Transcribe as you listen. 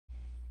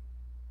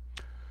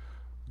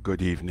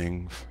Good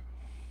evening.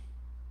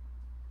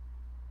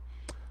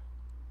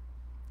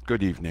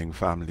 Good evening,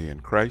 family in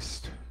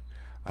Christ,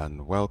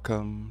 and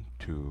welcome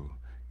to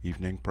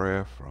evening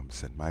prayer from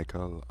St.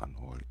 Michael and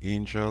all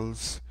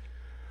angels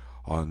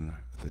on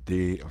the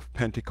day of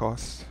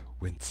Pentecost,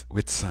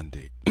 Whit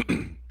Sunday.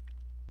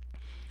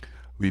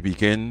 We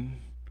begin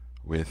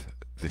with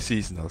the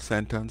seasonal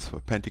sentence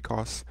for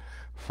Pentecost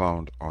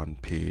found on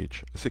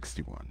page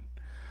 61.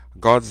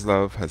 God's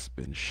love has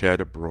been shed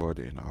abroad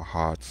in our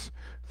hearts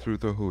through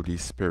the Holy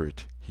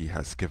Spirit he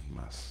has given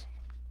us.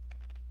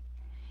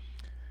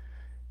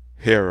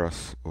 Hear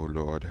us, O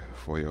Lord,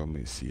 for your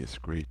mercy is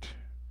great.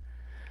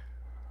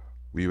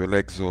 We will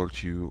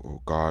exalt you,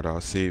 O God, our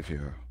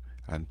Savior,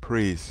 and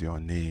praise your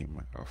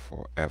name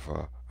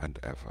forever and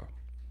ever.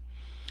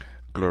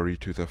 Glory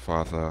to the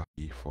Father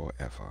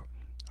forever.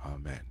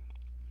 Amen.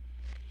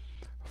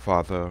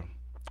 Father,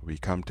 we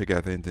come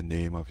together in the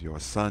name of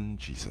your Son,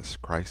 Jesus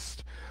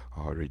Christ,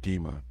 our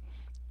Redeemer,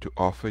 to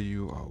offer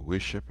you our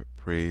worship,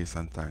 praise,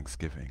 and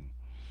thanksgiving.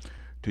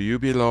 To you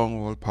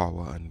belong all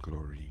power and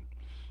glory.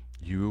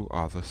 You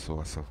are the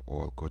source of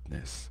all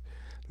goodness.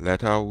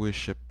 Let our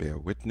worship bear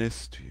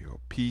witness to your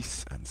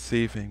peace and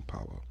saving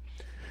power.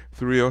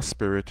 Through your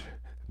Spirit,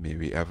 may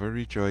we ever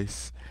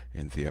rejoice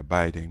in the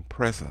abiding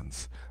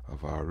presence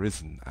of our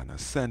risen and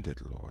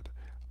ascended Lord.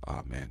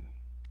 Amen.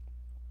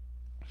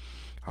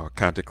 Our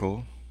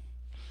canticle,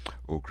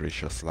 O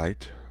gracious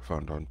light,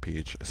 found on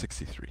page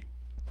 63.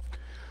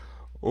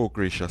 O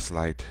gracious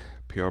light,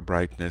 pure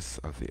brightness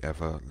of the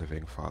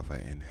ever-living Father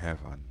in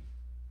heaven,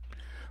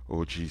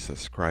 O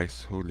Jesus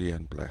Christ, holy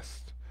and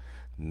blessed,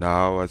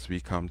 now as we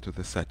come to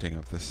the setting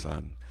of the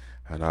sun,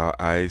 and our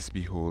eyes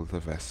behold the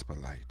vesper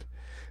light,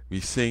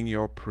 we sing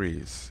your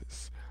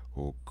praises,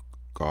 O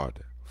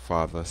God,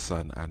 Father,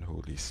 Son, and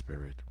Holy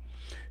Spirit.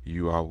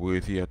 You are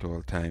worthy at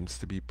all times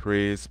to be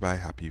praised by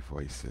happy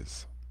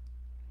voices.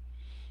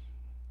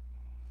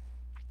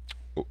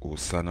 O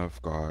Son of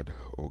God,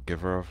 O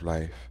Giver of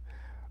life,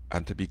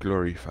 and to be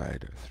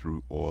glorified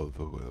through all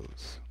the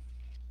worlds.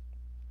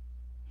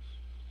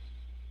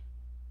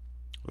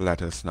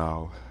 Let us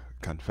now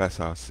confess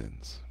our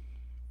sins.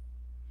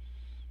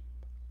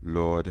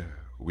 Lord,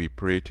 we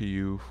pray to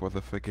you for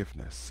the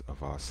forgiveness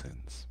of our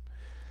sins.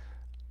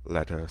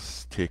 Let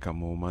us take a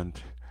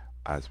moment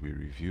as we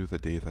review the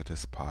day that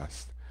has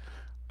passed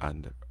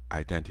and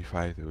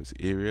identify those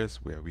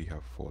areas where we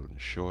have fallen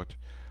short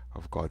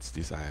of God's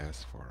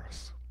desires for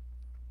us.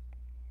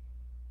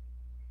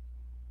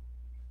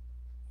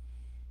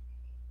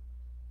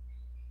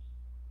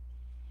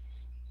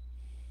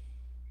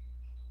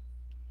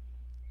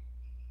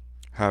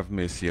 Have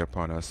mercy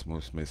upon us,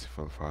 most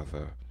merciful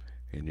Father.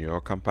 In your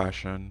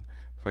compassion,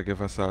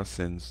 forgive us our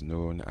sins,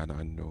 known and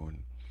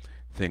unknown,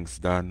 things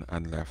done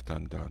and left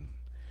undone,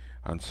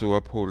 and so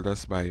uphold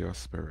us by your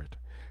Spirit,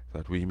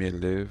 that we may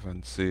live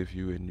and serve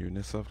you in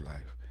newness of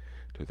life,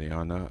 to the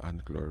honor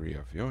and glory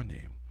of your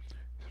name,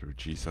 through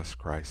Jesus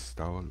Christ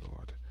our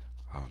Lord.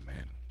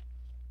 Amen.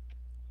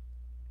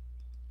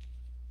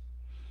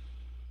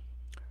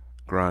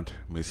 Grant,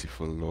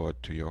 merciful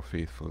Lord, to your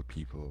faithful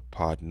people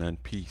pardon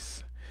and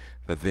peace,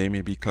 that they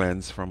may be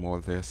cleansed from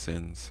all their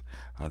sins,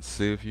 and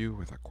serve you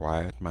with a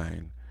quiet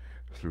mind,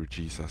 through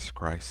Jesus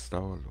Christ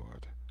our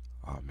Lord.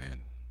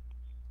 Amen.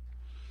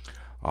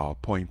 Our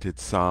appointed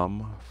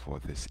psalm for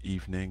this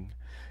evening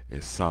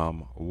is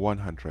Psalm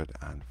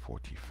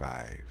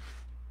 145.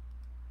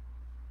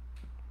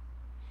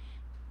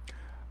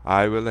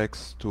 I will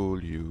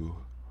extol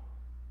you,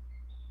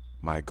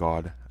 my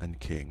God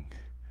and King,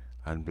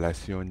 and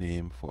bless your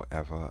name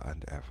forever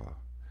and ever.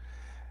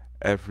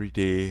 Every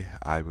day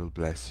I will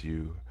bless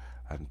you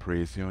and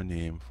praise your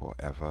name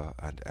forever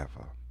and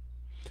ever.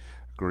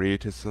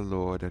 Great is the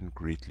Lord and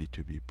greatly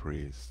to be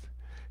praised.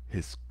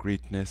 His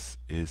greatness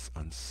is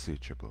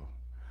unsearchable.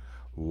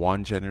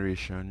 One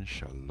generation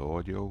shall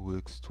laud your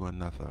works to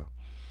another,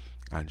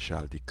 and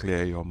shall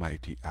declare your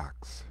mighty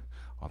acts.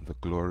 On the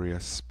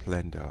glorious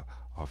splendor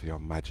of your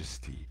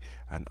majesty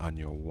and on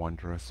your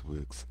wondrous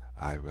works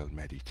I will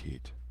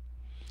meditate.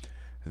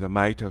 The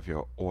might of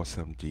your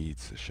awesome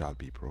deeds shall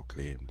be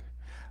proclaimed,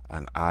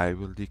 and I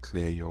will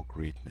declare your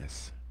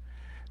greatness.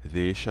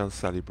 They shall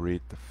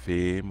celebrate the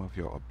fame of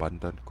your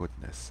abundant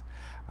goodness,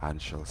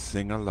 and shall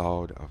sing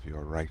aloud of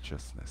your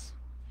righteousness.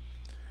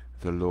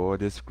 The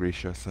Lord is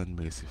gracious and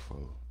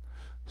merciful,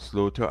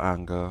 slow to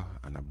anger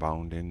and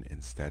abounding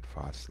in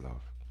steadfast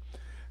love.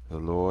 The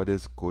Lord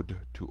is good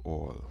to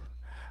all,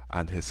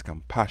 and his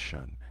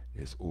compassion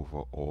is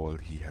over all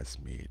he has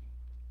made.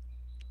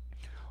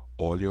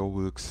 All your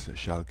works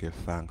shall give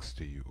thanks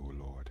to you, O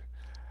Lord,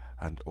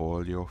 and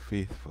all your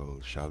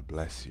faithful shall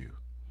bless you.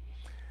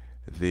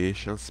 They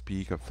shall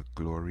speak of the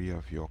glory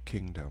of your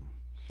kingdom,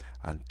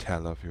 and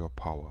tell of your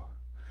power,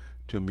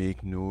 to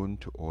make known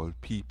to all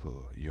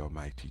people your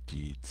mighty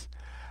deeds,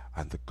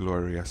 and the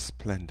glorious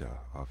splendor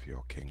of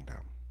your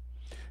kingdom.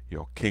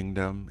 Your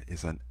kingdom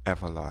is an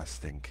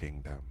everlasting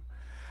kingdom,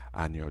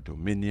 and your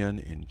dominion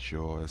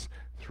endures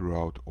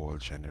throughout all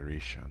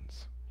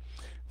generations.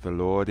 The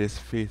Lord is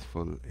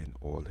faithful in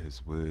all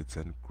his words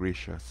and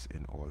gracious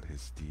in all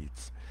his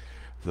deeds.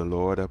 The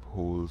Lord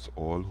upholds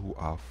all who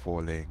are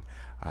falling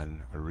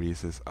and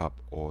raises up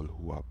all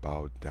who are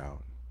bowed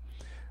down.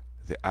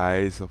 The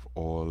eyes of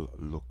all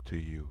look to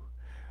you,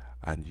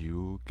 and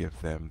you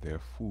give them their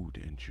food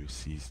in due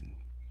season.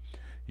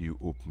 You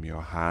open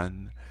your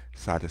hand,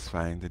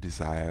 satisfying the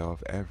desire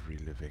of every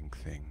living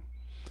thing.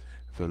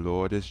 The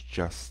Lord is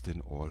just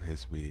in all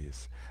his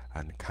ways,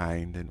 and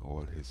kind in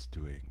all his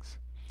doings.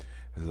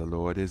 The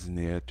Lord is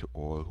near to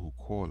all who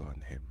call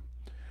on him,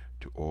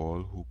 to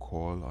all who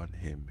call on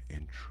him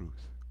in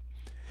truth.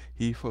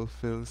 He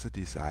fulfills the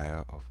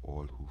desire of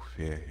all who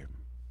fear him.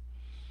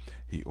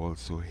 He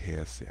also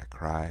hears their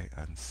cry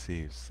and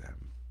saves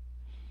them.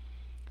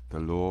 The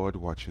Lord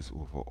watches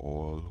over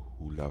all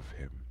who love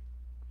him,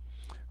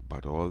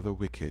 but all the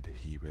wicked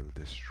he will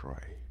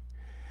destroy.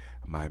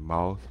 My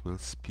mouth will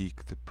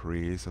speak the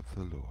praise of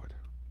the Lord,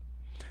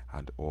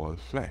 and all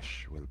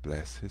flesh will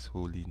bless his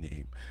holy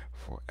name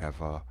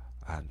forever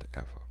and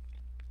ever.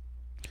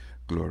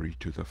 Glory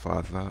to the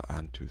Father,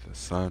 and to the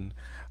Son,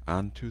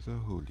 and to the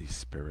Holy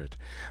Spirit,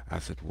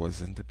 as it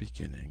was in the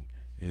beginning,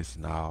 is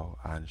now,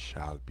 and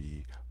shall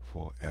be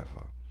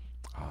forever.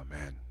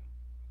 Amen.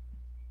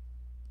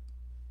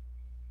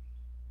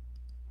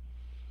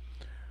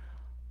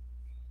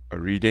 A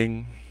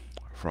reading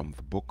from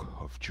the book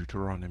of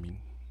Deuteronomy,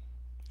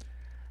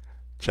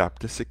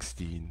 chapter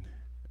 16,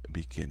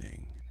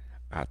 beginning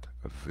at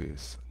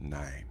verse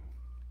 9.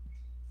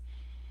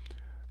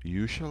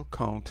 You shall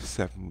count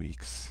 7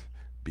 weeks.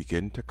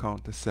 Begin to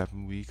count the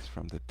 7 weeks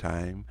from the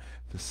time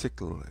the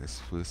sickle is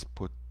first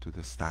put to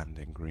the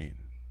standing grain.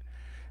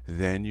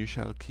 Then you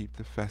shall keep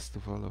the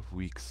festival of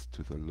weeks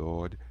to the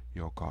Lord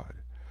your God,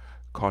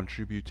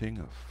 contributing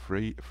a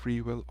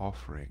free will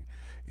offering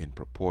in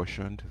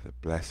proportion to the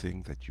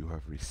blessing that you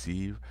have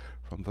received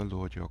from the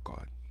Lord your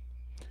God.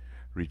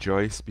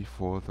 Rejoice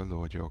before the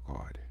Lord your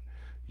God,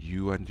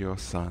 you and your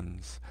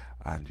sons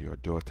and your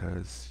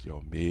daughters,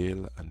 your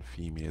male and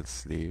female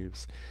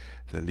slaves,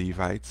 the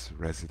Levites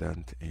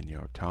resident in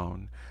your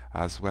town,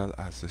 as well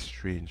as the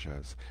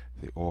strangers,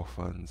 the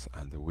orphans,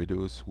 and the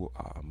widows who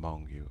are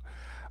among you,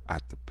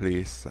 at the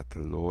place that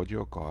the Lord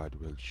your God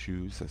will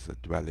choose as a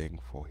dwelling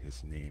for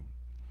his name.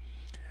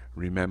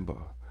 Remember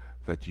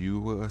that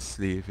you were a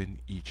slave in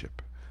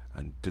Egypt,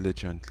 and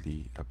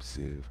diligently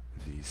observe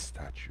these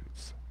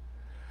statutes.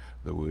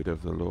 The word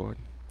of the Lord.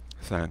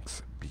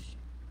 Thanks be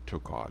to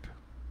God.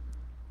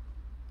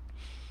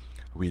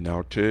 We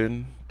now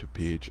turn to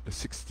page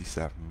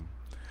 67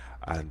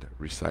 and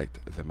recite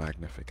the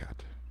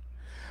Magnificat.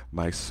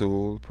 My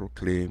soul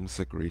proclaims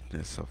the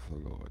greatness of the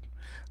Lord.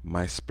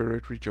 My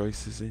spirit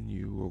rejoices in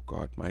you, O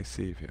God, my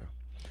Saviour,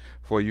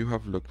 for you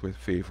have looked with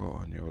favor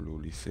on your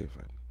lowly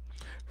servant.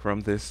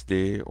 From this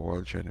day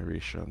all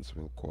generations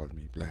will call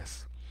me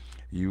blessed.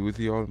 You,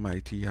 the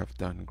Almighty, have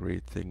done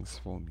great things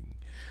for me,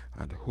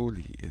 and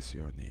holy is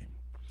your name.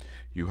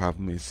 You have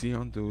mercy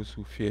on those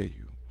who fear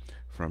you,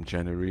 from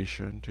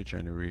generation to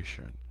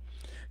generation.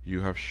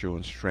 You have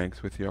shown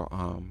strength with your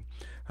arm,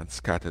 and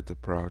scattered the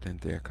proud in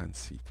their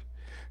conceit,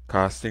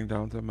 casting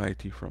down the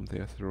mighty from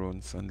their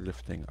thrones, and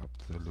lifting up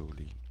the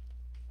lowly.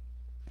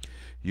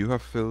 You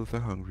have filled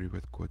the hungry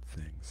with good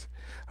things,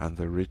 and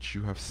the rich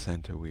you have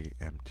sent away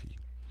empty.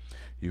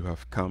 You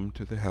have come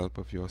to the help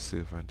of your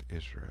servant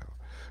Israel,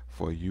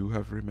 for you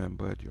have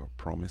remembered your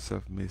promise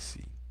of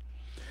mercy,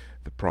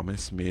 the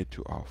promise made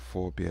to our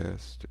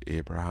forebears, to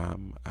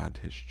Abraham and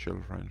his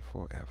children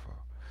forever.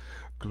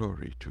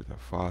 Glory to the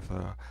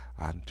Father,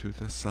 and to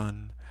the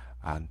Son,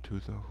 and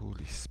to the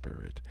Holy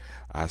Spirit,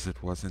 as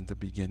it was in the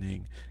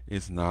beginning,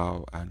 is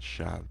now, and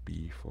shall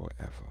be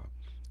forever.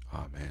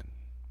 Amen.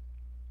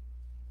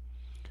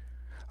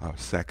 Our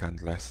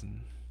second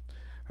lesson,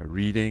 a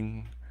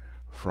reading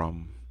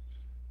from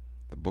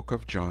the book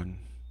of John,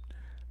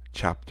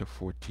 chapter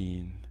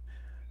 14,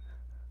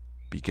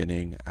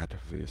 beginning at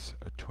verse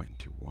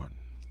 21.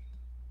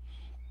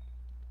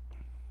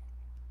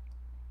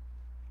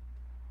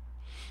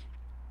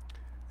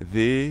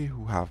 They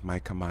who have my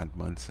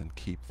commandments and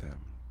keep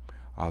them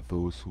are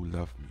those who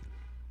love me,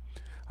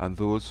 and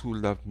those who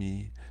love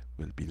me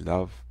will be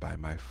loved by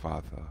my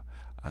Father,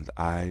 and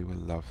I will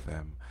love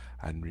them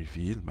and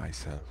reveal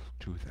myself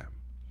to them.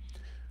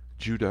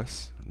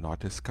 Judas,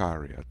 not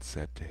Iscariot,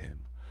 said to him,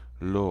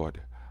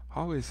 Lord,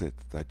 how is it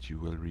that you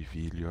will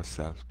reveal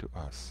yourself to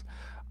us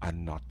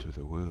and not to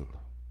the world?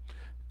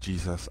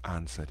 Jesus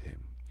answered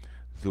him,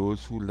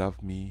 Those who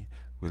love me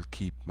will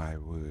keep my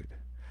word,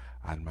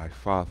 and my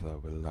Father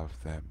will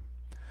love them,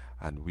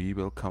 and we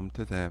will come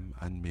to them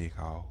and make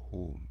our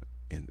home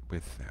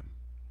with them.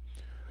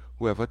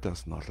 Whoever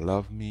does not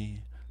love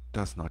me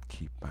does not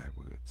keep my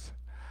words,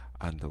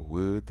 and the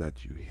word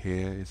that you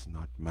hear is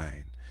not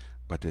mine,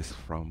 but is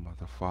from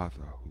the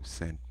Father who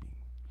sent me.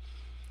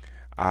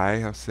 I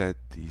have said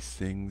these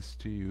things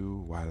to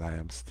you while I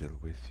am still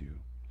with you.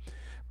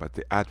 But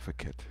the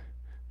Advocate,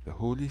 the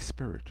Holy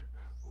Spirit,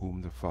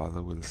 whom the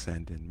Father will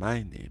send in my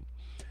name,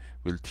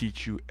 will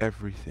teach you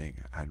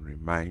everything and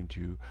remind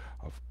you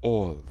of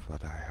all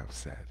that I have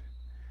said.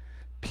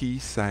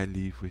 Peace I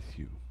leave with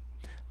you.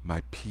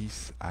 My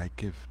peace I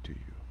give to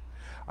you.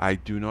 I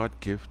do not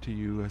give to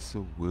you as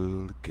the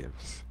world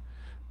gives.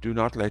 Do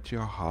not let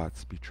your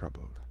hearts be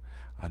troubled,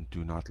 and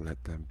do not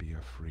let them be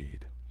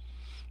afraid.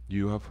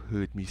 You have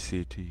heard me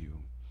say to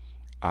you,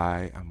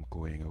 I am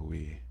going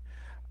away,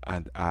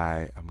 and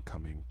I am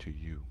coming to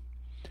you.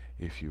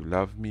 If you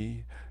love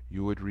me,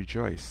 you would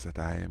rejoice that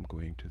I am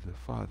going to the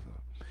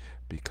Father,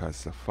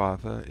 because the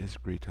Father is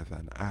greater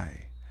than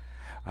I.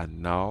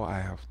 And now I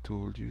have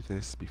told you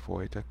this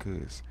before it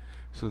occurs,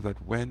 so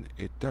that when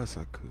it does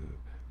occur,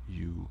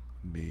 you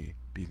may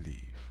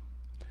believe.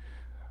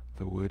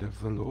 The word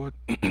of the Lord.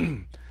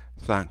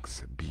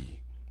 Thanks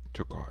be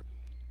to God.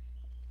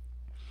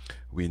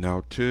 We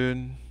now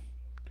turn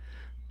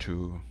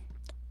to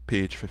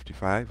page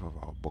 55 of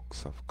our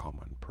Books of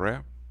Common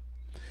Prayer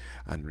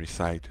and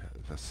recite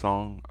the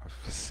Song of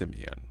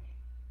Simeon.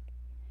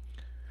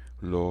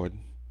 Lord,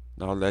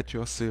 now let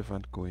your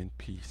servant go in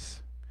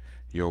peace.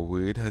 Your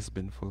word has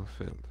been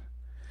fulfilled.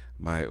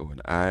 My own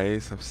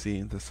eyes have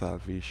seen the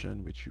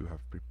salvation which you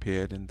have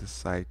prepared in the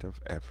sight of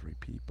every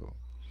people,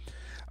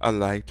 a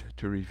light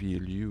to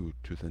reveal you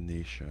to the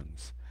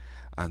nations,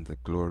 and the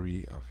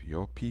glory of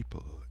your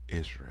people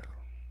Israel.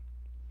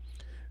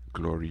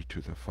 Glory to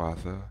the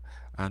Father,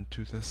 and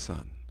to the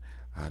Son,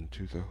 and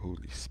to the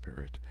Holy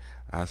Spirit,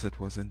 as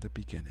it was in the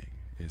beginning,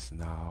 is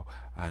now,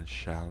 and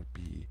shall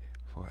be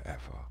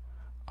forever.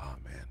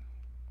 Amen.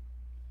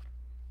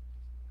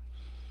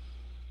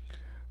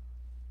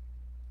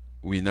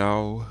 We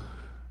now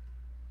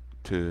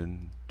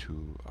turn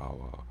to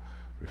our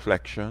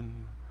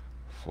reflection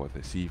for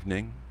this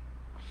evening,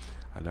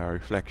 and our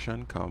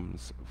reflection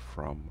comes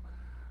from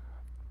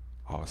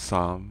our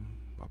psalm,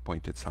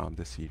 appointed psalm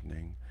this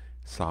evening,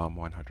 Psalm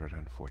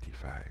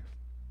 145.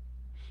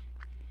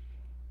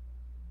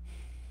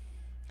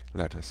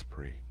 Let us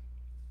pray.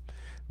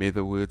 May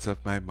the words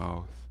of my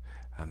mouth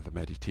and the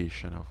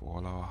meditation of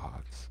all our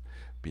hearts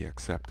be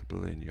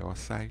acceptable in your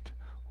sight,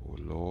 O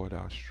Lord,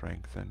 our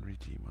strength and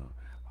Redeemer.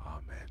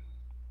 Amen.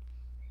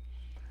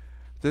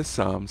 This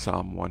psalm,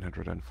 Psalm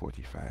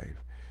 145,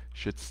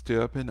 should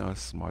stir up in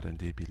us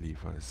modern-day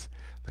believers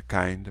the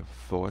kind of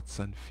thoughts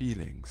and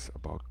feelings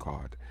about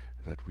God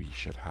that we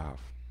should have.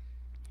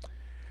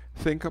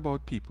 Think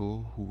about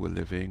people who were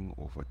living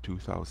over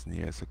 2,000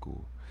 years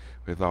ago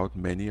without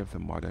many of the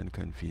modern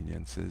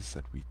conveniences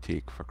that we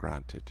take for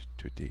granted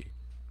today.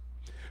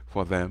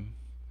 For them,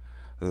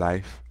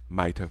 life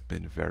might have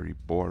been very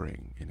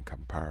boring in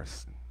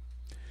comparison.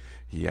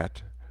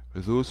 Yet,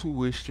 those who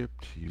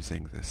worshipped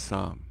using this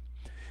psalm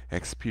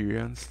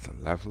experienced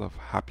a level of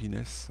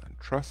happiness and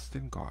trust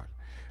in God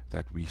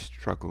that we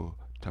struggle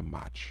to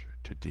match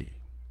today.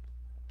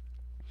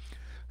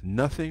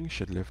 Nothing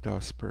should lift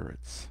our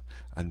spirits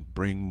and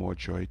bring more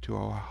joy to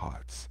our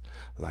hearts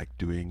like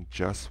doing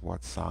just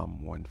what Psalm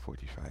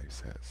 145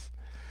 says,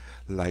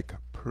 like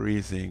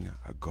praising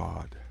a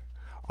God,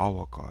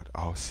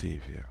 our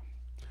Savior.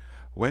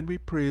 When we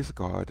praise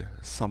God,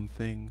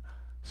 something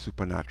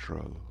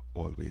supernatural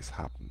always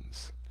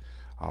happens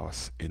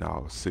in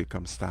our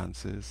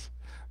circumstances,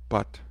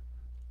 but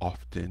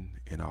often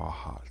in our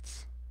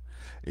hearts.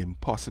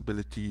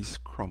 Impossibilities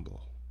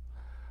crumble.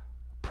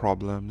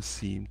 Problems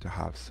seem to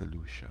have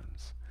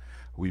solutions.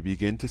 We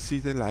begin to see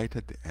the light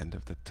at the end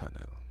of the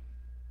tunnel.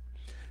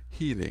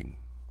 Healing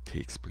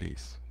takes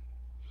place.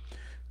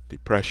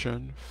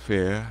 Depression,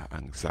 fear,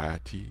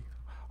 anxiety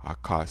are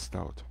cast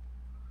out,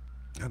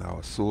 and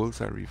our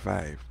souls are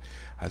revived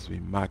as we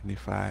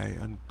magnify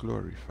and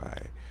glorify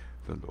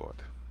the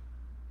Lord.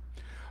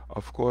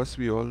 Of course,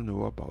 we all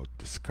know about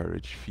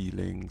discouraged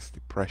feelings,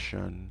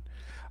 depression,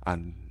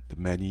 and the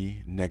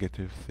many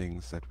negative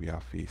things that we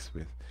are faced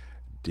with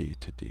day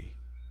to day.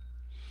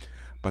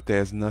 But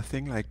there's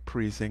nothing like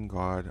praising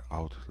God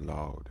out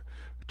loud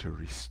to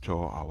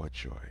restore our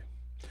joy.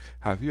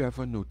 Have you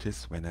ever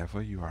noticed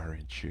whenever you are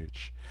in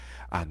church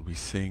and we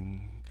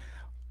sing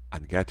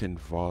and get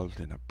involved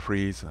in a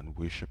praise and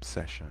worship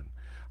session,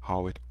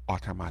 how it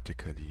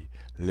automatically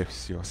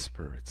lifts your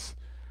spirits?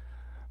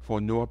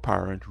 For no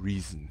apparent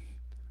reason,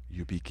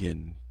 you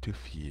begin to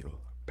feel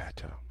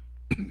better.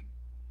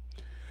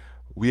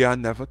 We are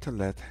never to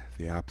let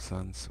the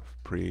absence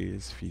of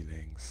praise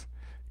feelings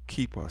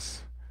keep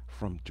us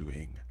from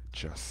doing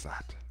just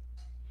that.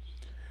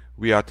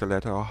 We are to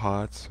let our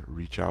hearts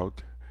reach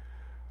out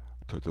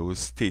to those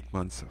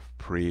statements of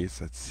praise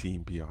that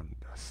seem beyond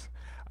us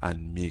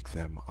and make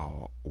them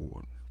our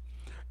own.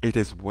 It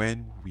is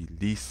when we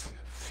least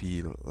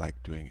feel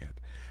like doing it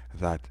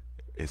that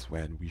is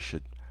when we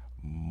should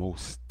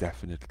most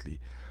definitely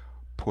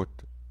put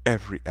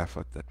every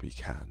effort that we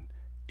can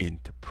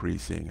into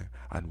praising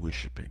and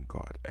worshiping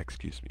God.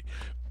 Excuse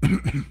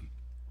me.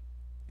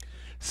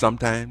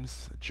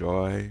 Sometimes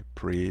joy,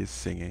 praise,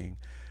 singing,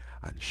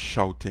 and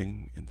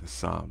shouting in the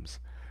Psalms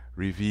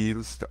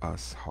reveals to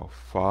us how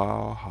far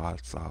our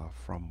hearts are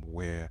from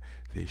where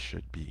they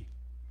should be.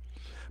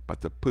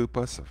 But the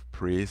purpose of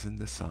praise in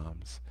the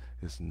Psalms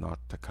is not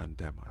to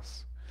condemn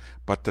us,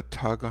 but to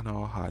tug on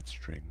our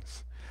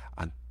heartstrings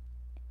and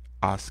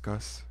ask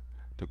us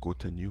to go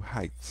to new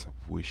heights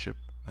of worship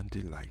and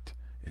delight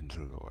in the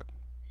Lord.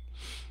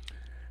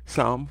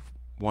 Psalm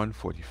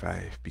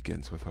 145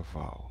 begins with a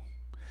vow.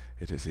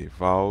 It is a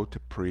vow to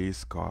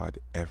praise God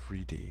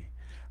every day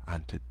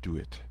and to do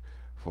it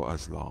for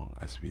as long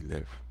as we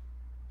live.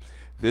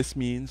 This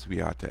means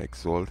we are to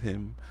exalt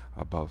Him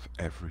above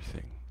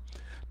everything,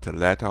 to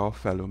let our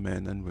fellow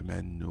men and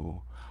women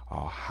know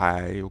our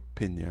high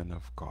opinion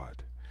of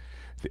God.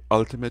 The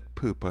ultimate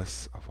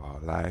purpose of our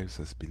lives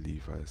as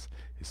believers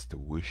is to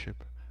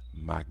worship,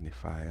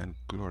 magnify, and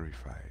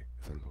glorify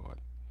the Lord.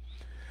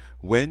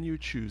 When you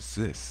choose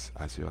this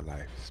as your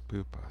life's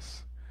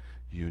purpose,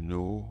 you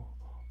know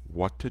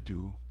what to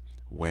do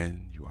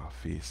when you are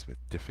faced with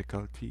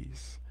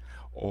difficulties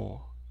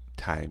or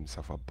times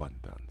of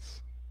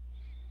abundance.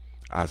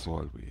 As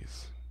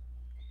always,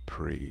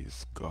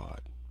 praise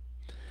God.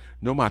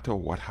 No matter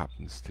what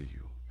happens to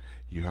you,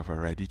 you have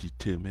already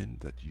determined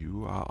that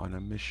you are on a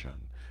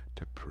mission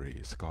to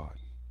praise God.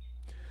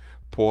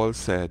 Paul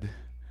said,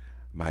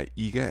 "My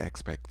eager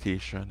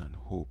expectation and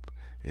hope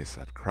is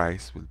that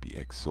Christ will be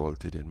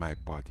exalted in my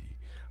body,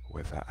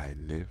 whether I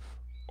live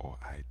or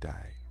I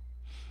die."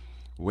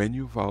 When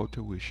you vow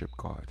to worship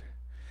God,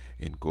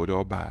 in good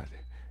or bad,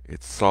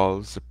 it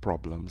solves the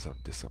problems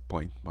of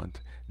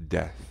disappointment,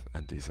 death,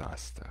 and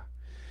disaster,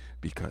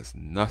 because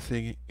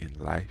nothing in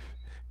life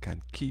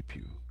can keep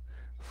you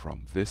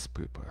from this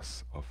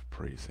purpose of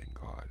praising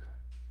God.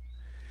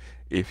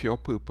 If your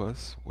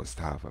purpose was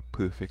to have a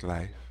perfect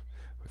life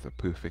with a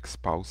perfect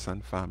spouse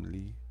and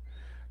family,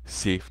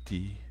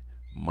 safety,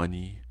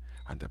 money,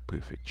 and a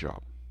perfect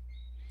job,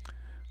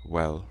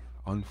 well,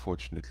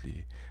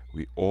 unfortunately,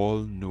 we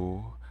all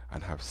know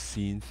and have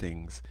seen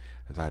things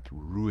that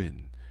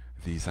ruin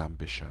these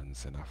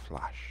ambitions in a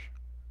flash.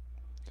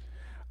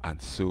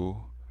 And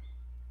so,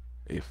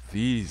 if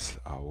these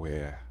are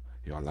where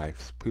your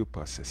life's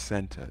purpose is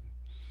centered,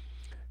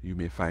 you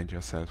may find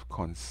yourself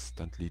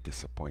constantly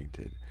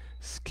disappointed,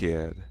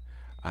 scared,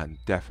 and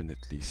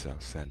definitely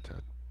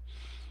self-centered.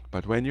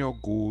 But when your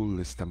goal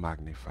is to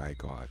magnify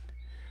God,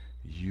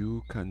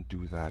 you can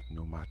do that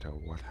no matter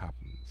what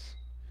happens.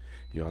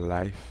 Your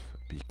life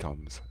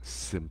becomes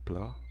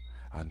simpler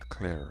and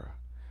clearer,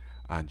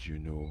 and you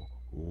know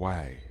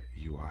why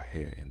you are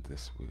here in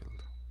this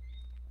world.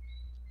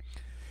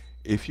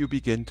 If you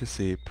begin to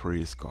say,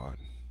 "Praise God,"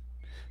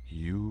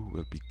 you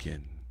will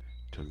begin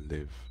to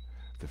live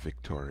the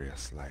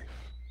victorious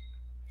life.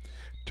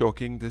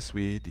 Talking this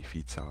way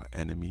defeats our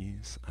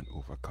enemies and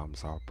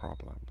overcomes our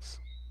problems.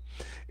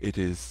 It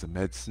is the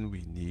medicine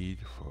we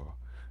need for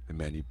the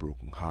many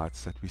broken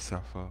hearts that we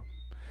suffer,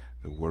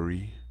 the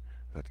worry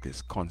that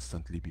is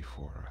constantly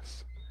before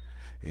us.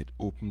 It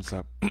opens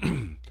up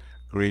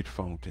great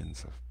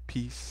fountains of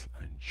peace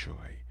and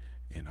joy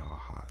in our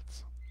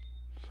hearts.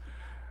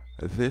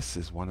 This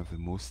is one of the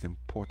most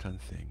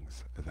important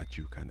things that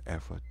you can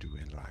ever do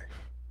in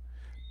life.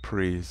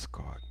 Praise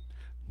God,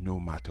 no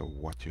matter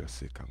what your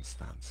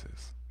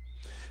circumstances,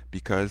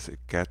 because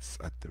it gets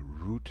at the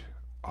root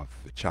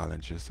of the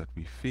challenges that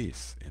we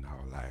face in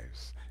our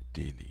lives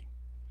daily.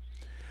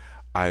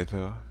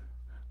 Either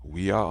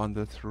we are on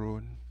the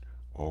throne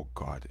or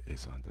God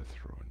is on the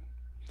throne.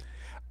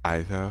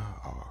 Either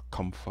our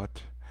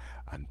comfort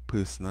and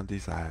personal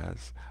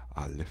desires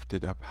are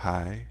lifted up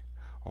high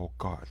or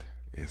God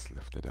is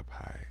lifted up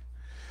high.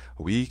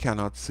 We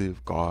cannot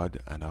serve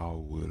God and our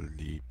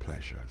worldly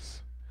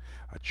pleasures.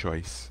 A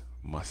choice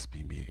must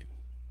be made.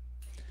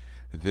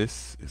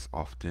 This is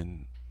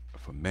often,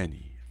 for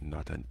many,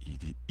 not an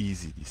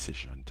easy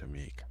decision to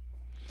make.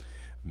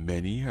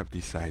 Many have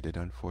decided,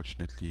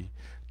 unfortunately,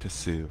 to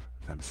serve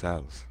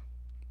themselves.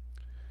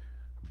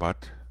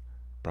 But,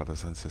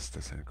 brothers and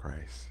sisters in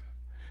Christ,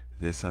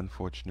 this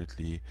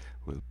unfortunately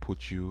will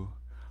put you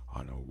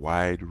on a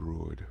wide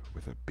road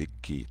with a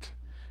big gate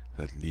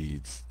that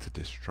leads to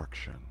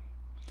destruction.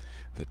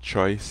 The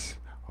choice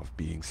of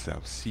being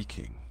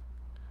self-seeking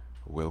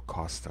will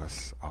cost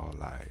us our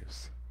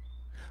lives.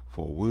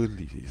 For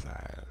worldly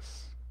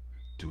desires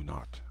do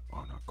not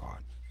honor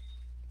God.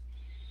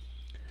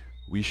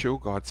 We show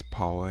God's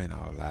power in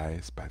our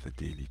lives by the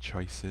daily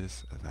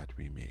choices that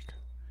we make,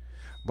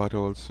 but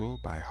also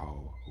by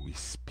how we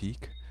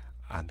speak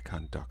and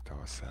conduct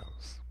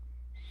ourselves.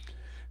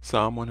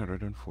 Psalm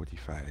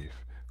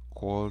 145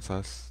 calls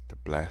us to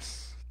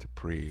bless, to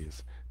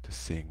praise, to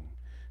sing,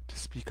 to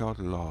speak out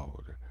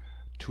loud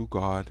to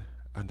God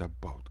and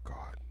about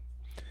God.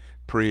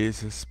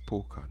 Praise is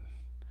spoken.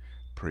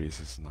 Praise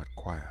is not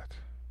quiet.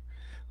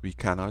 We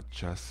cannot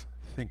just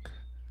think,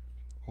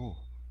 "Oh,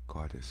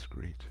 God is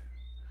great."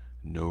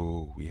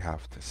 No, we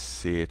have to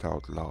say it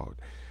out loud,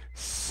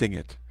 sing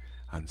it,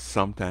 and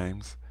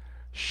sometimes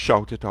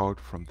shout it out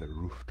from the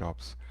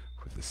rooftops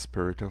with the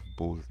spirit of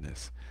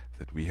boldness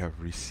that we have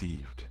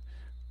received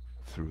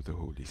through the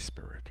Holy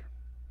Spirit.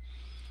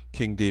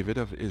 King David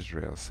of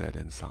Israel said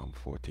in Psalm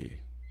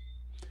 40,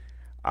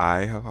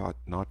 "I have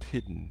not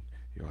hidden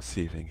your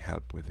saving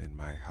help within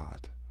my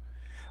heart.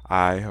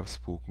 I have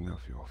spoken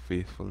of your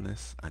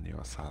faithfulness and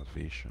your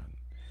salvation.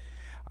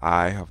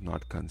 I have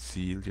not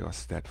concealed your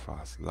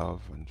steadfast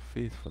love and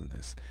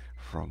faithfulness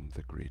from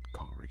the great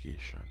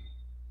congregation.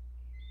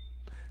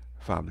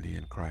 Family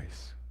in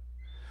Christ,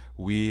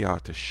 we are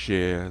to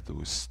share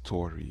those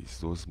stories,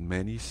 those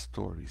many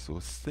stories,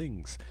 those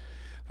things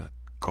that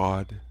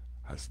God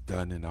has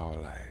done in our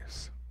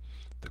lives,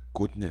 the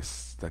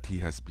goodness that He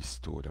has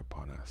bestowed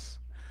upon us.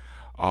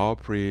 Our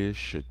praise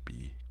should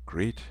be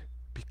great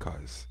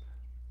because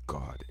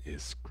God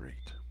is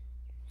great.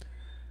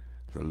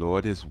 The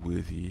Lord is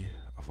worthy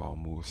of our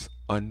most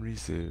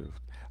unreserved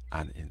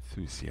and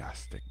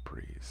enthusiastic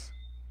praise.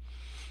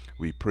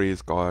 We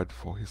praise God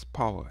for His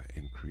power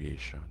in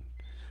creation,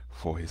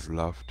 for His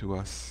love to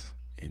us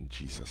in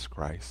Jesus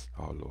Christ,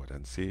 our Lord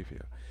and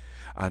Savior,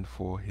 and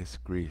for His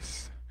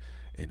grace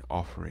in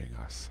offering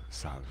us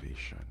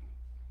salvation.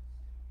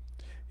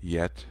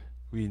 Yet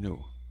we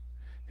know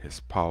His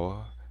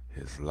power,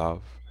 His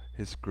love,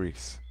 His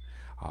grace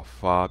are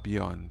far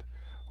beyond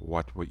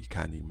what we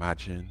can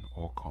imagine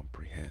or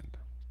comprehend.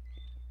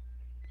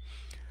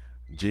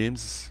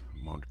 James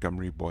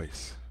Montgomery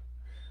Boyce,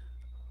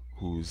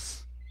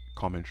 whose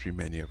commentary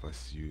many of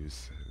us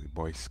use, the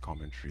Boyce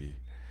commentary,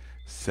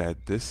 said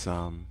this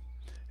psalm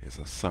is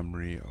a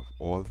summary of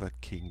all that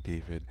King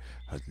David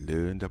had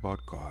learned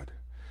about God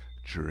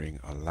during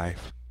a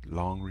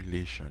lifelong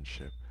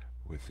relationship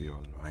with the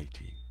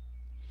Almighty.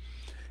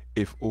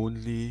 If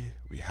only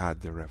we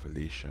had the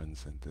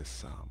revelations in this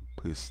psalm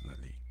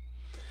personally,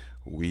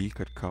 we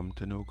could come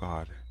to know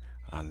God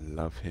and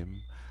love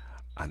Him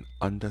and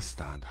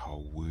understand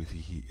how worthy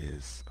He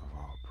is of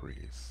our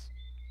praise.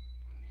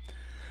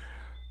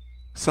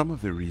 Some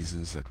of the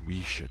reasons that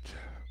we should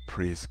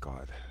praise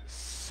God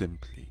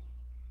simply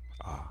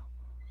are: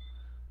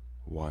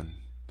 1.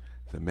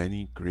 The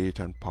many great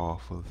and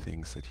powerful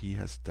things that He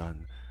has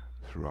done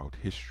throughout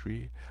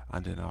history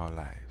and in our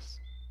lives.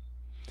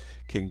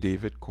 King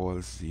David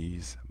calls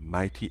these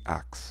mighty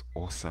acts,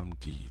 awesome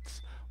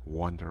deeds,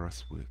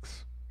 wondrous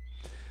works.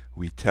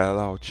 We tell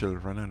our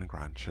children and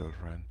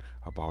grandchildren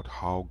about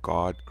how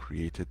God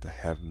created the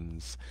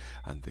heavens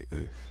and the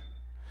earth.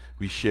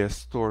 We share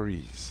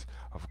stories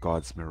of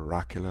God's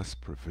miraculous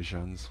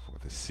provisions for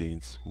the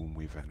saints whom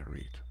we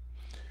venerate.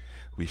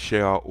 We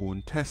share our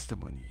own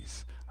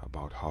testimonies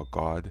about how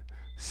God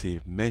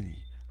saved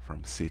many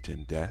from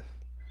Satan's death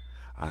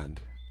and,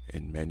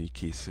 in many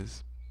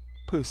cases,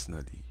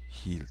 personally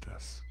healed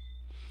us.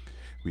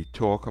 We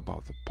talk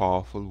about the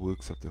powerful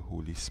works of the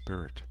Holy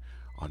Spirit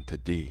on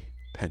today,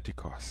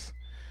 Pentecost,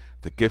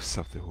 the gifts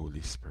of the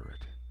Holy Spirit,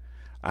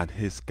 and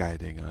His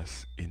guiding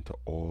us into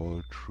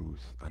all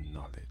truth and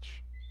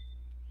knowledge.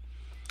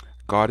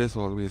 God is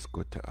always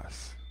good to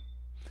us.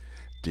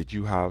 Did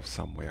you have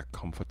somewhere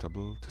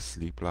comfortable to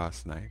sleep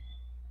last night?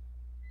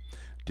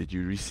 Did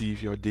you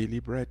receive your daily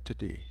bread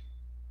today?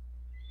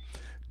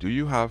 Do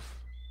you have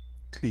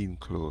clean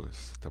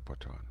clothes to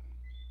put on?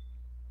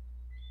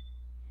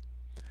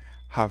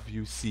 Have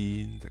you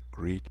seen the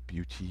great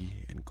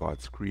beauty in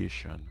God's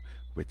creation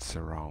which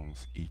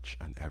surrounds each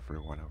and every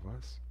one of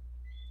us?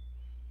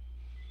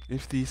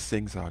 If these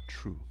things are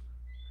true,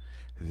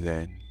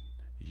 then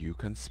you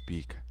can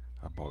speak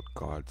about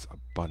God's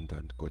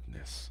abundant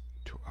goodness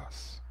to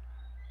us.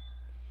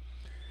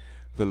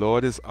 The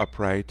Lord is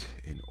upright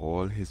in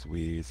all His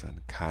ways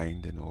and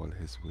kind in all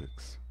His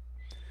works.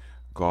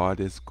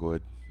 God is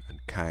good and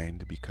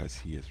kind because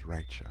He is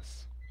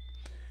righteous.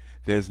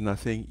 There is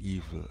nothing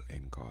evil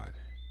in God.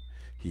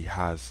 He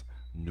has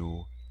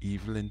no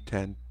evil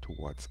intent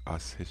towards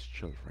us, His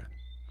children.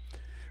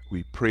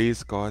 We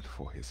praise God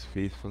for His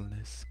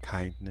faithfulness,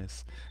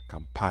 kindness,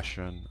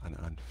 compassion, and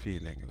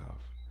unfailing love.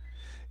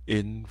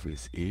 In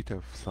verse 8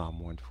 of Psalm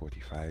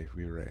 145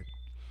 we read,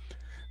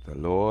 "The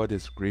Lord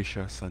is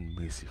gracious and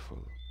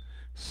merciful,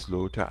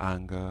 slow to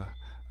anger,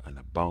 and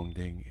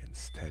abounding in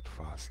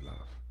steadfast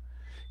love."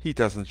 He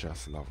doesn't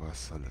just love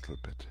us a little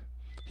bit.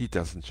 He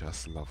doesn't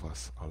just love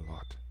us a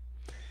lot.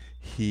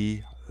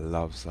 He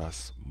loves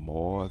us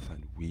more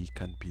than we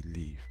can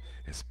believe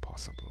is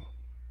possible.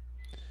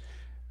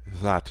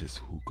 That is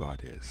who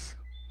God is.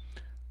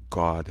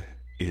 God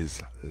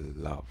is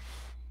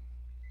love.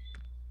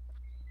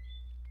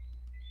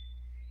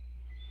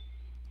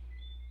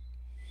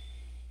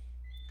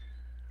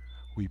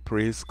 We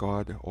praise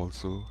God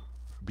also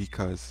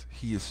because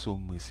He is so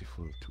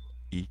merciful to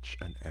each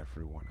and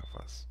every one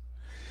of us,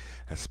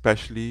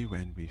 especially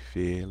when we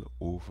fail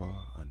over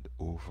and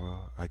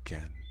over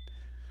again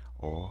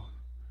or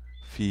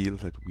feel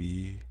that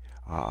we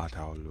are at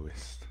our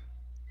lowest.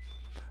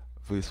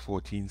 Verse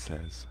 14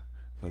 says,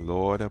 "The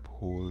Lord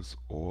upholds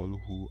all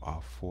who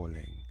are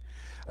falling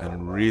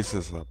and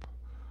raises up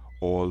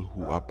all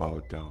who are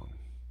bowed down."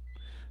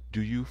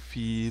 Do you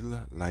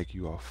feel like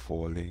you are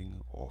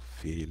falling or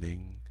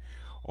failing,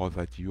 or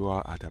that you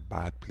are at a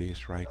bad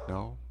place right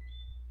now?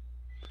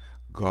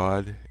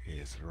 God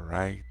is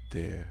right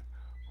there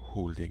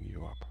holding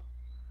you up.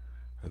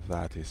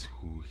 That is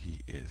who He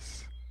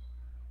is.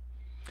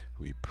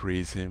 We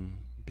praise Him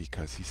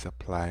because He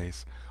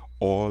supplies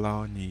all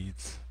our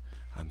needs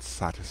and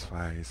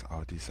satisfies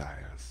our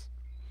desires.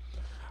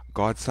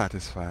 God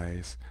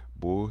satisfies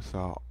both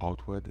our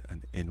outward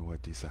and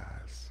inward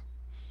desires.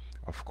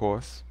 Of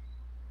course,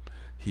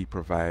 He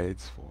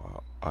provides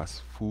for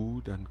us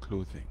food and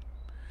clothing,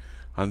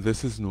 and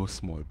this is no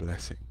small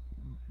blessing.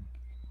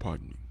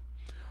 Pardon me.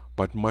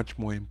 But much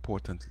more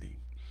importantly,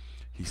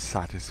 He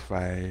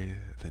satisfies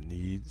the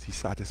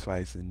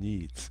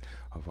needs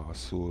of our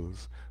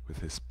souls with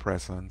His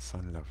presence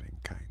and loving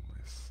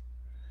kindness.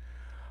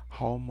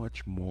 How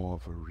much more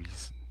of a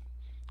reason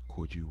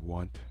could you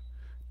want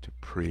to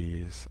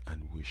praise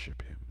and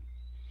worship Him?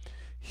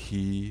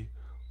 He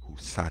who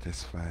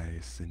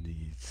satisfies the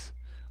needs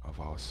of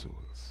our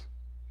souls.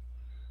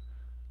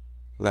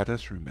 Let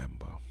us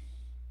remember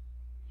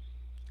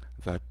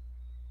that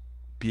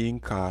being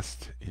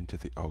cast into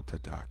the outer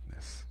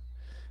darkness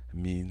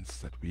means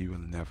that we will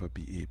never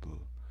be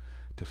able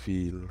to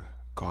feel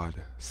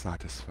God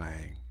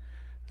satisfying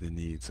the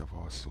needs of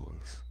our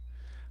souls.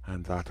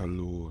 And that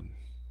alone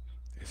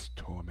is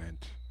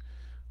torment,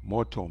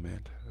 more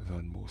torment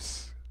than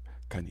most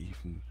can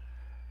even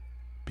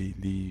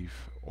believe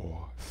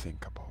or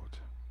think about.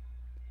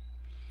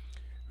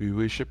 We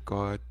worship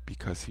God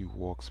because He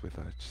walks with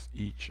us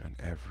each and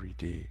every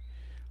day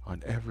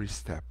on every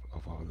step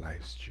of our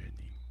life's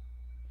journey.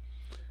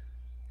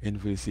 In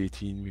verse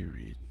 18 we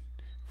read,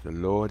 "The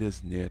Lord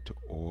is near to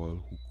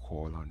all who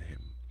call on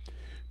Him,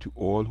 to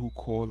all who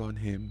call on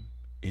Him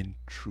in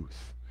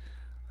truth."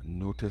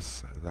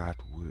 Notice that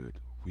word.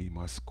 We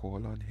must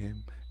call on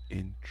Him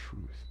in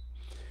truth.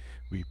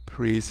 We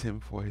praise Him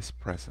for His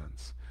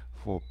presence,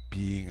 for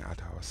being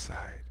at our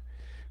side.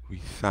 We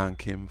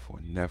thank Him for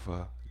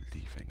never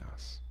leaving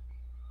us.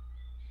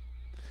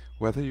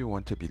 Whether you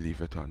want to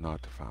believe it or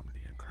not,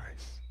 family in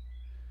Christ,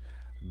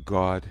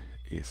 God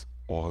is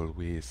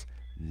always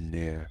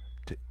near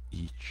to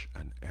each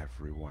and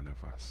every one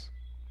of us.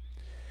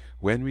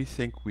 When we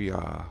think we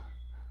are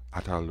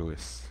at our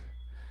lowest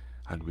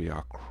and we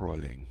are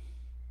crawling,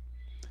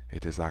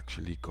 it is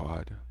actually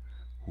God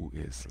who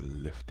is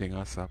lifting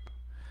us up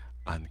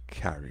and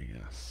carrying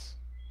us.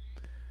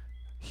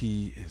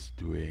 He is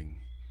doing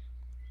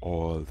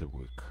all the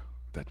work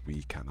that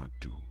we cannot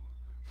do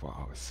for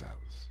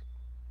ourselves.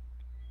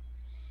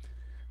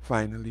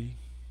 Finally,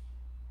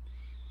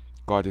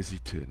 God is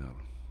eternal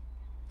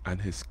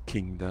and His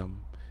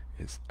kingdom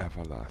is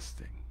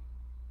everlasting.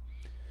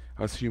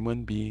 As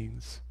human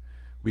beings,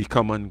 we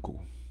come and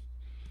go.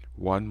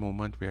 One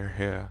moment we're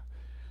here,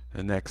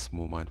 the next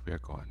moment we're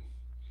gone.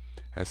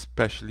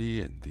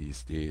 Especially in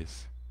these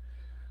days,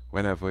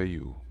 whenever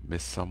you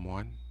miss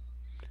someone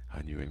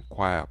and you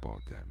inquire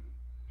about them,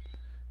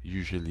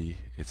 usually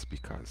it's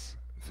because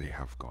they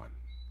have gone.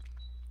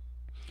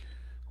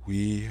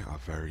 We are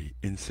very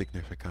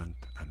insignificant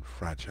and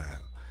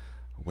fragile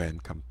when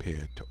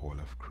compared to all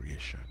of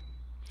creation.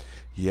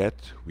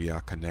 Yet we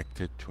are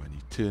connected to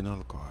an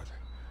eternal God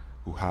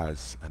who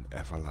has an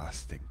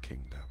everlasting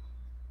kingdom.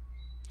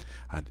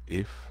 And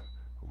if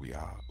we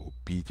are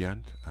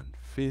obedient and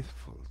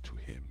faithful to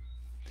Him,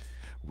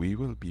 we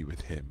will be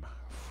with Him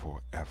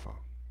forever.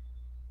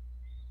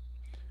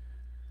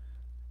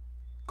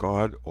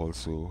 God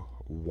also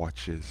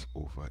watches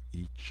over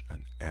each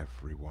and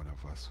every one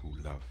of us who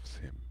loves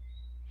Him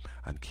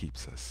and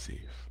keeps us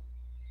safe.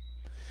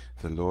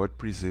 The Lord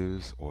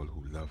preserves all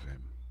who love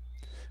Him,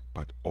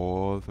 but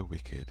all the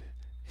wicked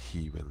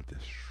He will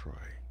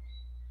destroy.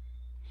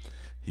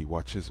 He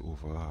watches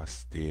over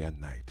us day and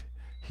night.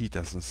 He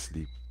doesn't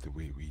sleep the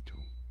way we do.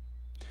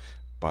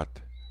 But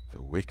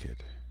the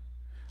wicked,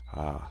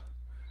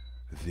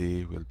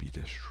 they will be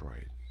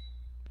destroyed.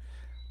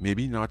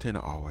 Maybe not in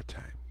our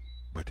time,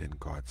 but in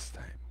God's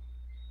time.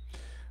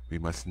 We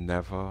must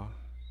never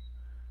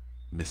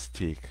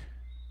mistake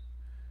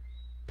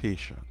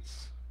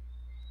patience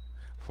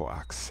for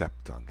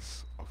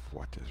acceptance of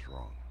what is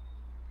wrong.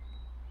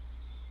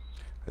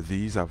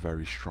 These are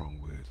very strong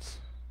words,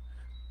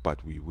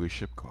 but we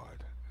worship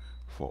God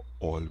for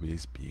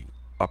always being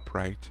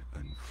upright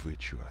and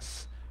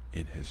virtuous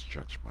in His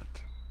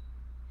judgment.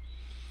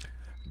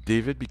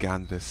 David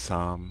began this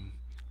psalm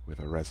with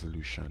a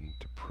resolution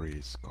to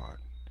praise God,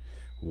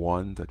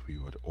 one that we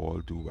would all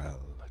do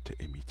well to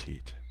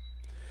imitate.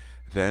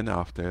 Then,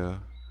 after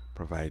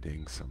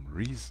providing some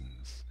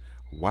reasons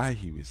why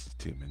he was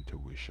determined to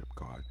worship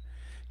God,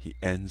 he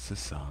ends the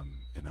psalm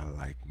in a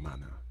like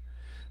manner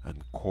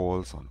and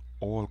calls on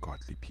all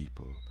godly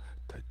people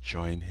to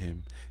join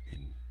him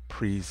in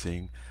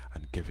praising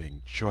and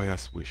giving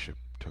joyous worship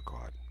to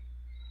God.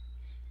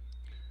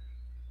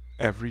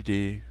 Every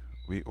day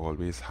we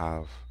always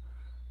have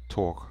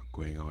talk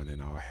going on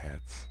in our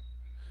heads,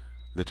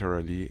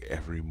 literally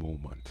every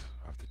moment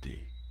of the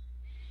day.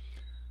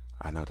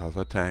 And at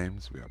other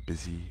times we are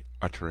busy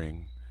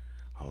uttering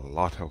a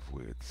lot of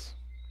words.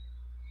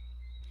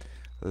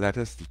 Let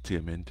us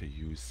determine to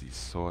use these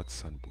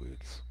thoughts and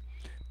words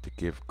to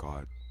give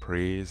God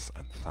praise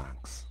and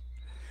thanks.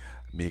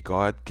 May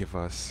God give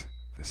us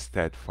the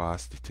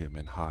steadfast,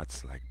 determined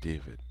hearts like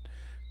David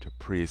to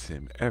praise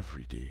Him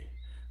every day,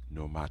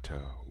 no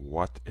matter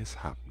what is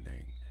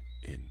happening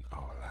in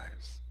our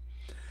lives.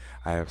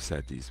 I have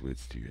said these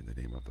words to you in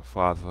the name of the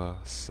Father,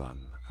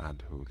 Son,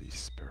 and Holy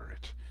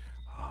Spirit.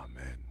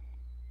 Amen.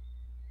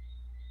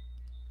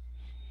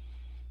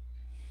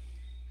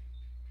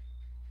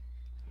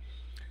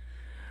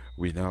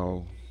 We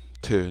now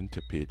turn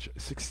to page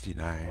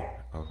 69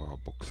 of our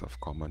Books of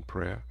Common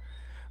Prayer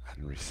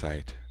and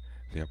recite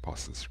the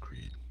Apostles'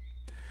 Creed.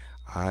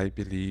 I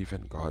believe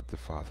in God the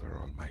Father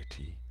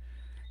Almighty,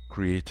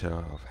 creator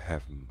of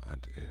heaven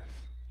and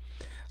earth.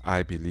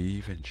 I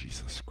believe in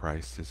Jesus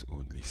Christ, his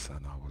only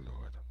Son, our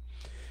Lord.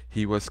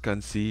 He was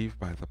conceived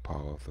by the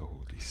power of the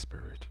Holy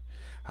Spirit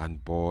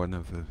and born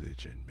of the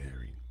Virgin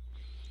Mary.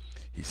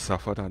 He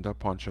suffered under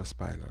Pontius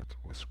Pilate,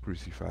 was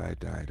crucified,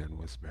 died, and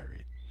was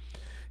buried.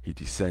 He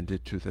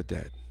descended to the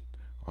dead.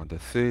 On the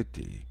third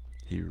day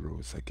he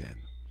rose again.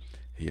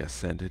 He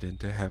ascended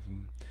into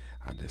heaven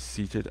and is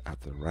seated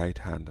at the right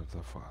hand of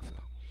the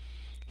Father.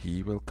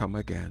 He will come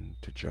again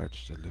to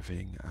judge the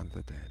living and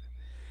the dead.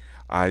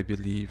 I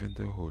believe in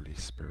the Holy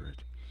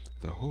Spirit,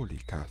 the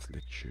Holy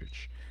Catholic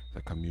Church,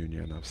 the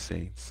communion of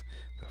saints,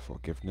 the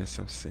forgiveness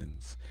of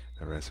sins,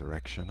 the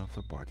resurrection of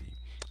the body,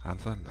 and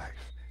the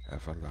life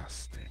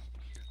everlasting.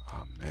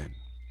 Amen.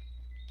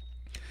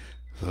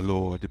 The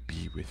Lord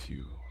be with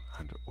you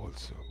and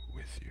also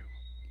with you.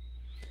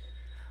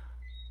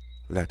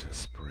 Let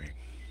us pray.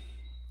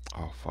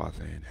 Our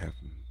Father in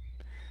heaven,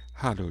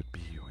 hallowed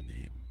be your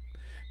name.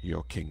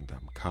 Your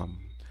kingdom come,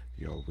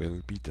 your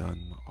will be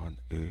done on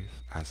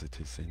earth as it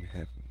is in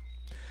heaven.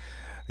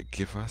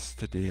 Give us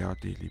today our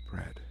daily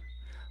bread.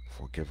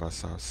 Forgive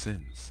us our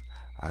sins,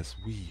 as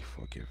we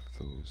forgive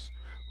those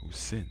who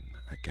sin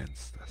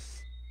against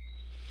us.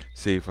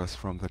 Save us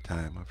from the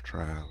time of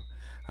trial,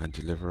 and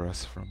deliver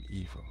us from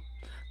evil.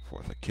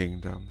 For the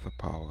kingdom, the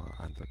power,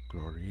 and the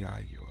glory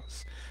are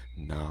yours,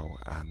 now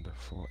and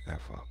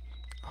forever.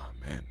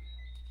 Amen.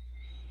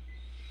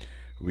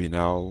 We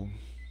now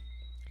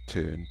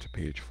turn to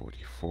page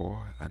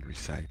 44 and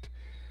recite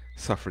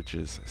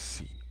Suffrages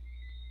C.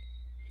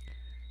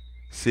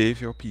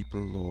 Save your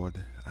people,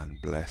 Lord,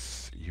 and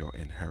bless your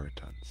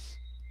inheritance.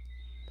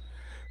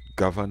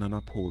 Govern and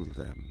uphold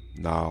them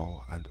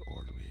now and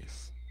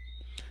always.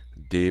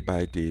 Day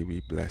by day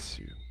we bless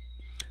you.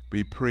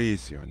 We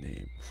praise your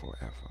name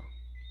forever.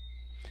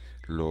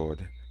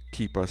 Lord,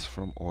 keep us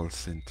from all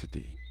sin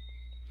today.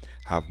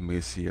 Have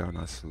mercy on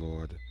us,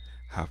 Lord.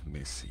 Have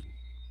mercy.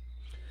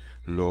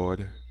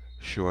 Lord,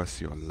 show us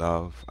your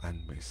love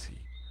and mercy,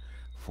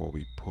 for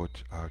we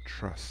put our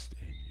trust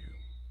in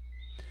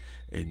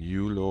you. In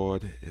you,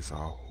 Lord, is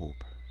our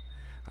hope,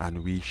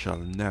 and we shall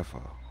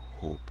never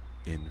hope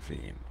in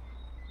vain.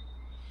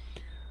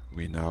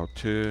 We now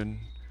turn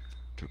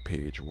to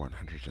page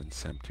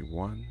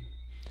 171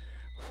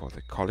 for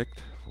the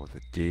collect for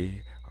the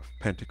day of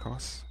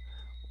Pentecost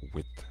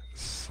with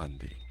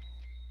Sunday.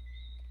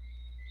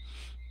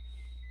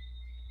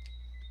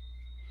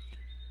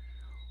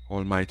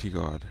 Almighty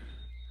God,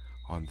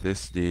 on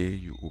this day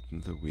you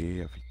open the way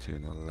of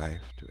eternal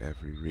life to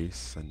every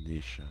race and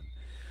nation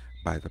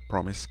by the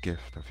promised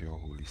gift of your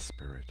Holy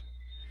Spirit.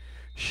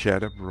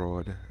 Shed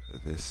abroad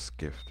this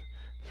gift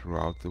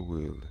throughout the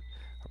world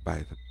by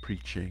the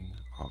preaching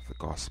of the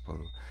gospel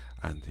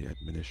and the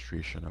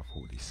administration of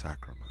holy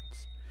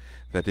sacraments,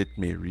 that it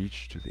may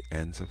reach to the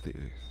ends of the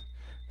earth,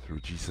 through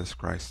Jesus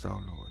Christ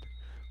our Lord,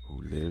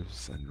 who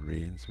lives and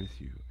reigns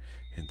with you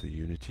in the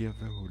unity of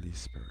the Holy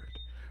Spirit,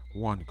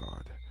 one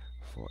God,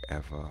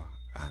 forever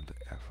and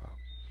ever.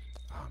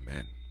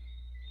 Amen.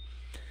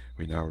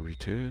 We now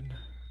return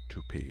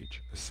to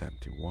page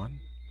 71,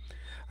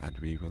 and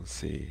we will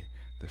say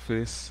the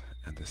first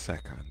and the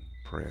second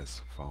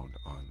prayers found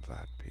on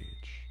that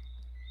page.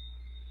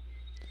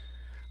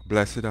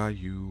 Blessed are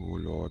you, O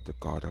Lord, the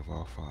God of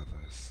our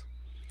fathers,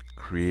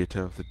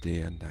 creator of the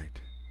day and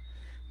night,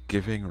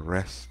 giving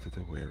rest to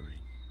the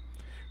weary,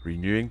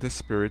 renewing the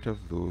spirit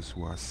of those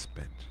who are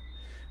spent,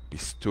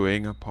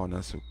 bestowing upon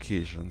us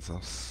occasions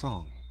of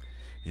song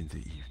in the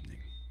evening.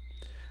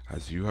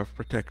 As you have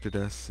protected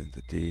us in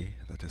the day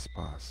that is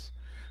past,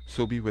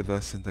 so be with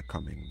us in the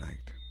coming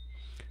night.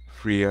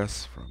 Free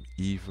us from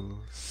evil,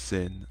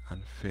 sin,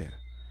 and fear,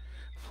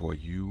 for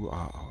you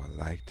are our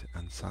light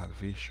and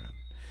salvation,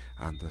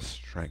 and the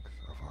strength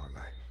of our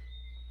life.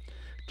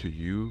 To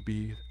you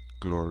be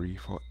glory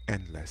for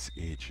endless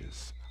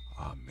ages.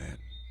 Amen.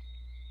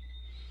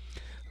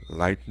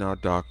 Lighten our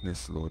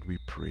darkness, Lord, we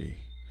pray,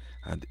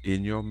 and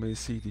in your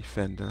mercy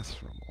defend us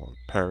from all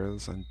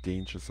perils and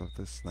dangers of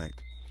this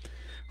night,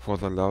 for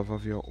the love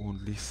of your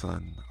only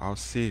Son, our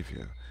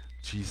Savior,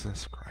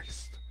 Jesus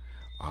Christ.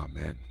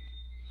 Amen.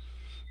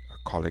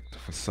 A collect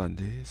for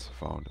Sundays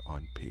found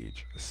on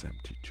page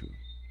 72.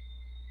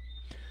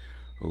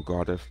 O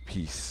God of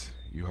peace,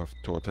 you have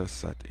taught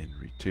us that in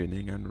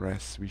returning and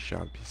rest we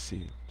shall be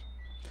saved.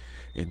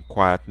 In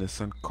quietness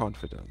and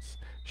confidence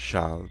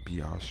shall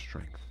be our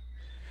strength.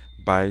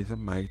 By the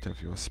might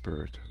of your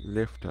Spirit,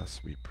 lift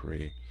us, we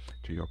pray,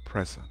 to your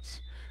presence,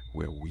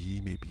 where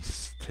we may be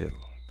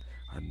still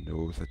and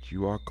know that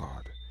you are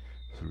God,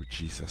 through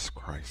Jesus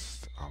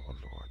Christ our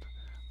Lord.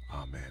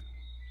 Amen.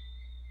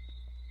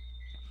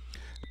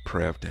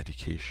 Prayer of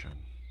dedication.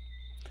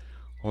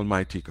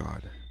 Almighty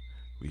God,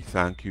 we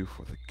thank you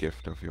for the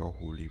gift of your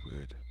holy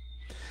word.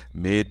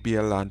 May it be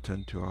a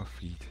lantern to our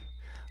feet,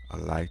 a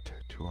light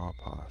to our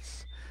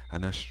paths,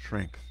 and a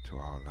strength to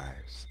our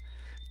lives.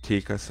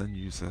 Take us and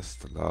use us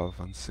to love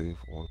and serve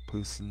all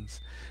persons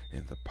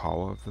in the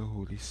power of the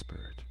Holy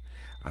Spirit,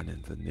 and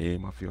in the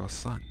name of your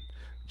Son,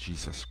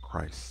 Jesus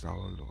Christ our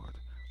Lord.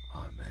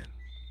 Amen.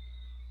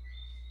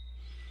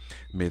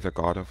 May the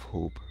God of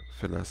hope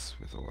fill us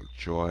with all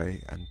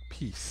joy and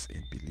peace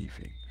in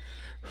believing,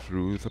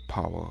 through the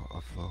power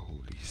of the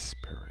Holy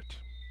Spirit.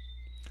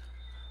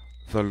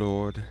 The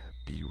Lord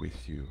be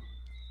with you,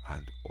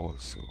 and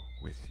also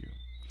with you.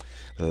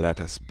 Let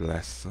us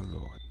bless the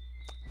Lord.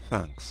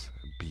 Thanks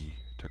be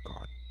to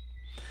God.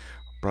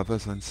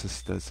 Brothers and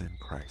sisters in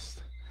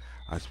Christ,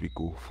 as we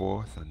go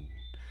forth and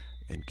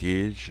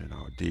engage in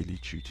our daily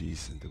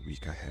duties in the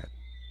week ahead,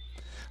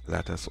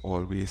 let us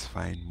always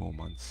find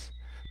moments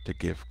to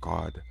give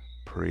God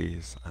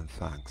praise and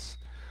thanks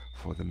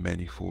for the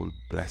manifold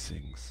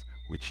blessings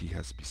which he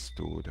has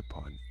bestowed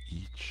upon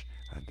each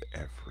and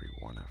every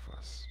one of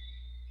us.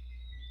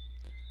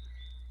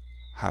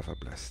 Have a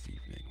blessed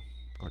evening.